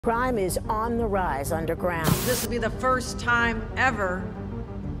Crime is on the rise underground. This will be the first time ever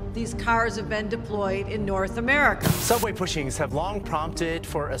these cars have been deployed in North America. Subway pushings have long prompted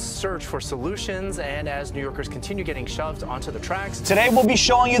for a search for solutions, and as New Yorkers continue getting shoved onto the tracks. Today we'll be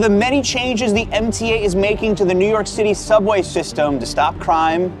showing you the many changes the MTA is making to the New York City subway system to stop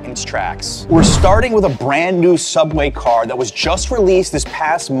crime in its tracks. We're starting with a brand new subway car that was just released this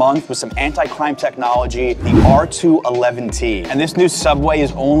past month with some anti-crime technology, the R211T. And this new subway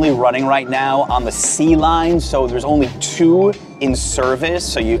is only running right now on the C line, so there's only 2 in service,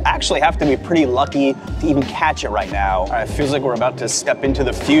 so you actually have to be pretty lucky to even catch it right now. It feels like we're about to step into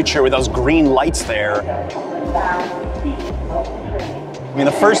the future with those green lights there. I mean,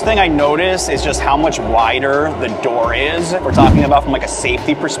 the first thing I notice is just how much wider the door is. We're talking about from like a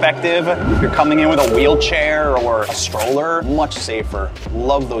safety perspective. If you're coming in with a wheelchair or a stroller, much safer.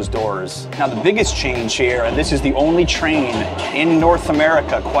 Love those doors. Now, the biggest change here, and this is the only train in North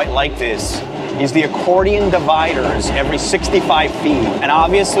America quite like this, is the accordion dividers every 65 feet. And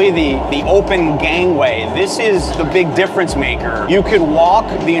obviously the open gangway, this is the big difference maker. You could walk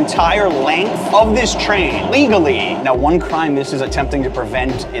the entire length of this train legally. Now, one crime this is attempting to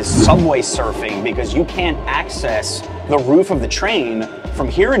prevent is subway surfing, because you can't access the roof of the train from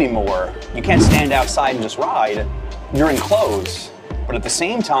here anymore. You can't stand outside and just ride. You're enclosed. But at the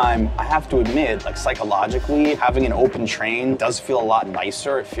same time, I have to admit, like psychologically, having an open train does feel a lot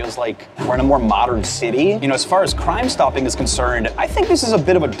nicer. It feels like we're in a more modern city. You know, as far as crime stopping is concerned, I think this is a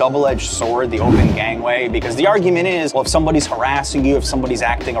bit of a double-edged sword, the open gangway, because the argument is, well, if somebody's harassing you, if somebody's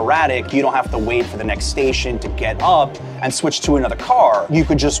acting erratic, you don't have to wait for the next station to get up and switch to another car. You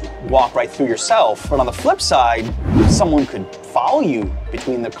could just walk right through yourself. But on the flip side, someone could follow you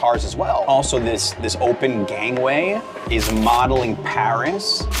between the cars as well. Also, this open gangway is modeling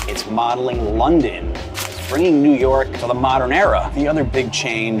Paris, it's modeling London, it's bringing New York to the modern era. The other big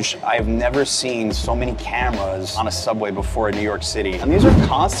change, I've never seen so many cameras on a subway before in New York City. And these are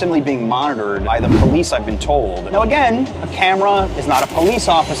constantly being monitored by the police, I've been told. Now again, a camera is not a police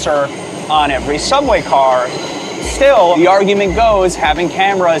officer on every subway car. Still, the argument goes having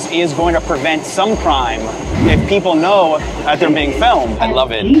cameras is going to prevent some crime if people know that they're being filmed. I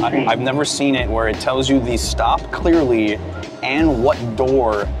love it. I've never seen it where it tells you the stop clearly and what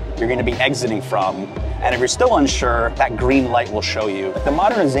door you're going to be exiting from. And if you're still unsure, that green light will show you. The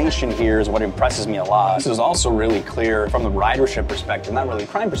modernization here is what impresses me a lot. This is also really clear from the ridership perspective, not really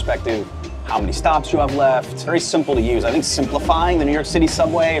crime perspective, how many stops you have left. It's very simple to use. I think simplifying the New York City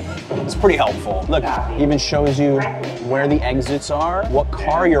subway is pretty helpful. Look, it even shows you where the exits are, what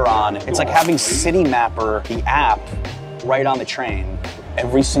car you're on. It's like having City Mapper, the app, right on the train.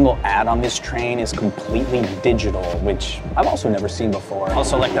 Every single ad on this train is completely digital, which I've also never seen before.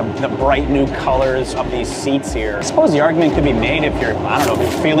 Also, like the bright new colors of these seats here. I suppose the argument could be made if you're, I don't know,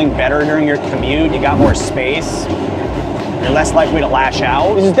 if you're feeling better during your commute, you got more space, you're less likely to lash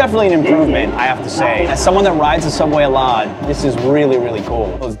out. This is definitely an improvement, I have to say. As someone that rides the subway a lot, this is really, really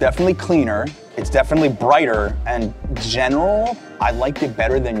cool. It's definitely cleaner, it's definitely brighter, and in general, I liked it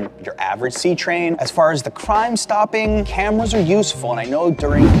better than your average C train. As far as the crime stopping, cameras are useful, and I know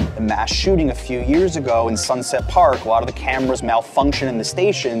during the mass shooting a few years ago in Sunset Park, a lot of the cameras malfunction in the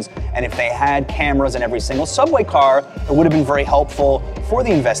stations, and if they had cameras in every single subway car, it would have been very helpful for the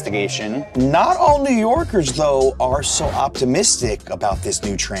investigation. Not all New Yorkers, though, are so optimistic about this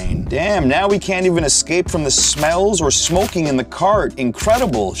new train. Damn, now we can't even escape from the smells or smoking in the cart.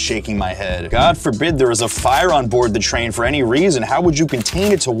 Incredible, shaking my head. God forbid there is a fire on board the train for any reason. How would you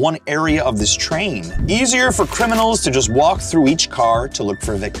contain it to one area of this train? Easier for criminals to just walk through each car to look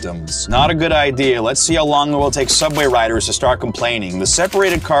for victims. Not a good idea. Let's see how long it will take subway riders to start complaining. The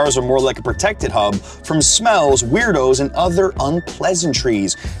separated cars are more like a protected hub from smells, weirdos, and other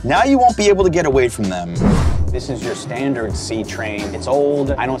unpleasantries. Now you won't be able to get away from them. This is your standard C train. It's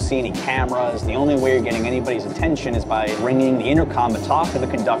old, I don't see any cameras. The only way you're getting anybody's attention is by ringing the intercom to talk to the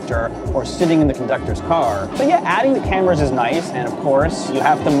conductor or sitting in the conductor's car. But yeah, adding the cameras is nice, and of course, you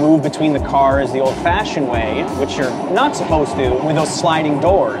have to move between the cars the old-fashioned way, which you're not supposed to with those sliding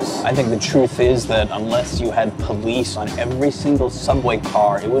doors. I think the truth is that unless you had police on every single subway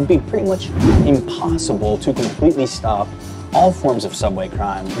car, it would be pretty much impossible to completely stop all forms of subway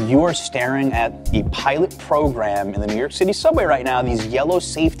crime. You are staring at the pilot program in the New York City subway right now, these yellow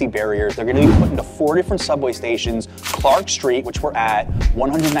safety barriers. They're gonna be put into 4 different subway stations, Clark Street, which we're at,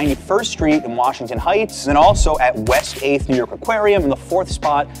 191st Street in Washington Heights, and then also at West 8th New York Aquarium, and the 4th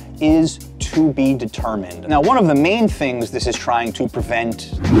spot is to be determined. Now, one of the main things this is trying to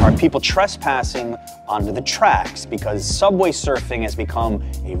prevent are people trespassing onto the tracks, because subway surfing has become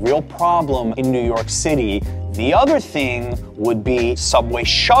a real problem in New York City. The other thing would be subway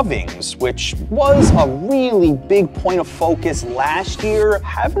shovings, which was a really big point of focus last year.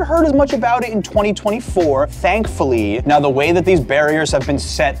 Haven't heard as much about it in 2024, thankfully. Now, the way that these barriers have been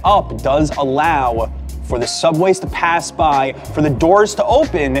set up does allow for the subways to pass by, for the doors to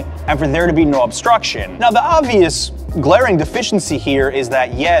open, and for there to be no obstruction. Now, the obvious glaring deficiency here is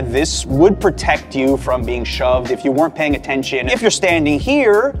that, yeah, this would protect you from being shoved if you weren't paying attention. If you're standing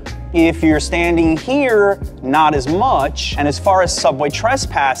here, not as much. And as far as subway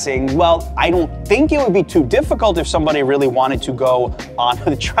trespassing, well, I don't think it would be too difficult if somebody really wanted to go onto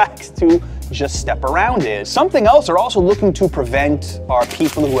the tracks to just step around it. Something else they're also looking to prevent are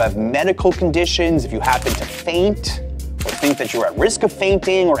people who have medical conditions. If you happen to faint or think that you're at risk of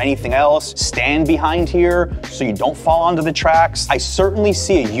fainting or anything else, stand behind here so you don't fall onto the tracks. I certainly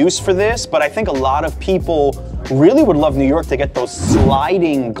see a use for this, but I think a lot of people really would love New York to get those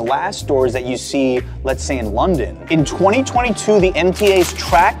sliding glass doors that you see, let's say, in London. In 2022, the MTA's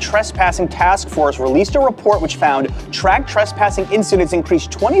Track Trespassing Task Force released a report which found track trespassing incidents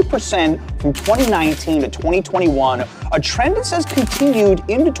increased 20% from 2019 to 2021, a trend that has continued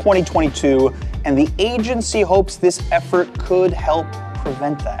into 2022, and the agency hopes this effort could help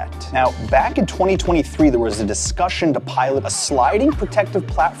prevent that. Now, back in 2023, there was a discussion to pilot a sliding protective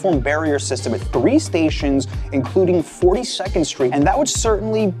platform barrier system at 3 stations, including 42nd Street, and that would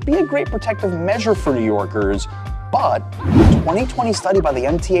certainly be a great protective measure for New Yorkers. But a 2020 study by the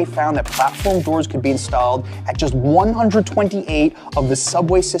MTA found that platform doors could be installed at just 128 of the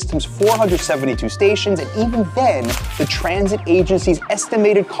subway system's 472 stations, and even then, the transit agency's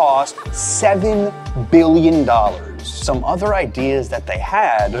estimated cost, $7 billion. Some other ideas that they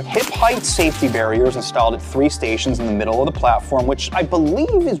had: hip height safety barriers installed at 3 stations in the middle of the platform, which I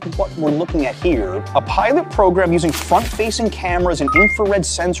believe is what we're looking at here. A pilot program using front-facing cameras and infrared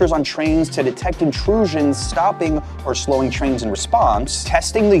sensors on trains to detect intrusions, stopping or slowing trains in response.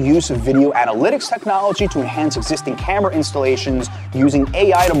 Testing the use of video analytics technology to enhance existing camera installations, using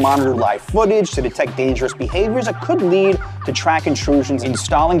AI to monitor live footage to detect dangerous behaviors that could lead to track intrusions.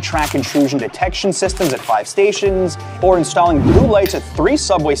 Installing track intrusion detection systems at 5 stations, or installing blue lights at 3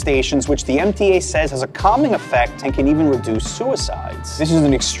 subway stations, which the MTA says has a calming effect and can even reduce suicides. This is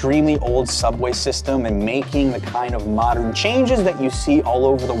an extremely old subway system, and making the kind of modern changes that you see all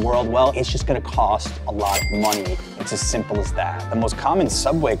over the world, well, it's just gonna cost a lot of money. It's as simple as that. The most common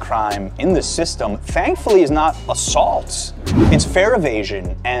subway crime in the system, thankfully, is not assaults. It's fare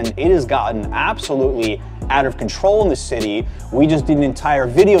evasion, and it has gotten absolutely out of control in the city. We just did an entire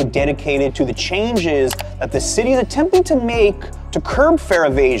video dedicated to the changes that the city is attempting to make to curb fare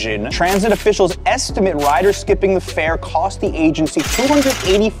evasion. Transit officials estimate riders skipping the fare cost the agency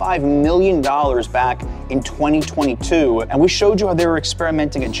 $285 million back in 2022. And we showed you how they were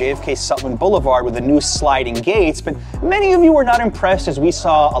experimenting at JFK Sutton Boulevard with the new sliding gates, but many of you were not impressed as we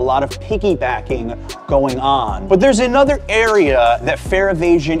saw a lot of piggybacking going on. But there's another area that fare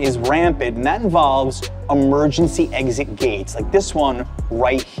evasion is rampant, and that involves emergency exit gates, like this one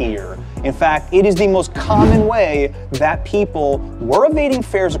right here. In fact, it is the most common way that people were evading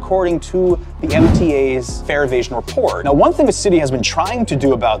fares according to the MTA's fare evasion report. Now, one thing the city has been trying to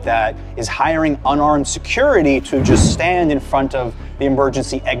do about that is hiring unarmed security to just stand in front of the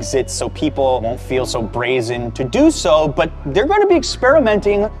emergency exits so people won't feel so brazen to do so, but they're going to be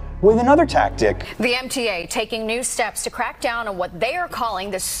experimenting with another tactic. The MTA taking new steps to crack down on what they are calling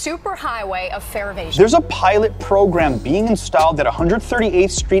the superhighway of fare evasion. There's a pilot program being installed at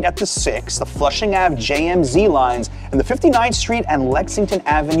 138th Street at the 6th, the Flushing Ave JMZ lines, and the 59th Street and Lexington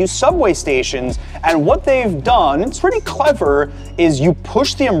Avenue subway stations. And what they've done, it's pretty clever, is you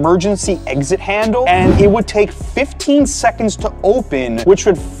push the emergency exit handle and it would take 15 seconds to open, which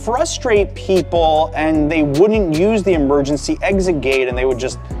would frustrate people, and they wouldn't use the emergency exit gate, and they would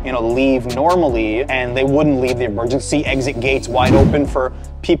just, leave normally, and they wouldn't leave the emergency exit gates wide open for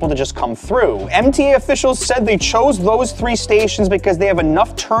people to just come through. MTA officials said they chose those 3 stations because they have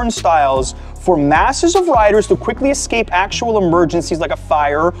enough turnstiles for masses of riders to quickly escape actual emergencies like a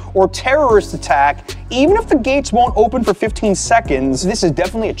fire or terrorist attack. Even if the gates won't open for 15 seconds, this is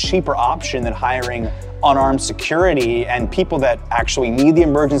definitely a cheaper option than hiring unarmed security, and people that actually need the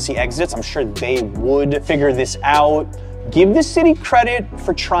emergency exits, I'm sure they would figure this out. Give the city credit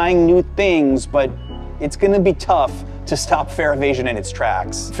for trying new things, but it's gonna be tough to stop fare evasion in its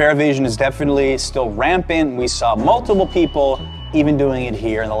tracks. Fare evasion is definitely still rampant. We saw multiple people even doing it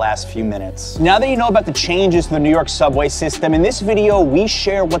here in the last few minutes. Now that you know about the changes to the New York subway system, in this video, we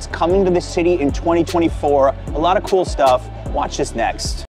share what's coming to the city in 2024. A lot of cool stuff. Watch this next.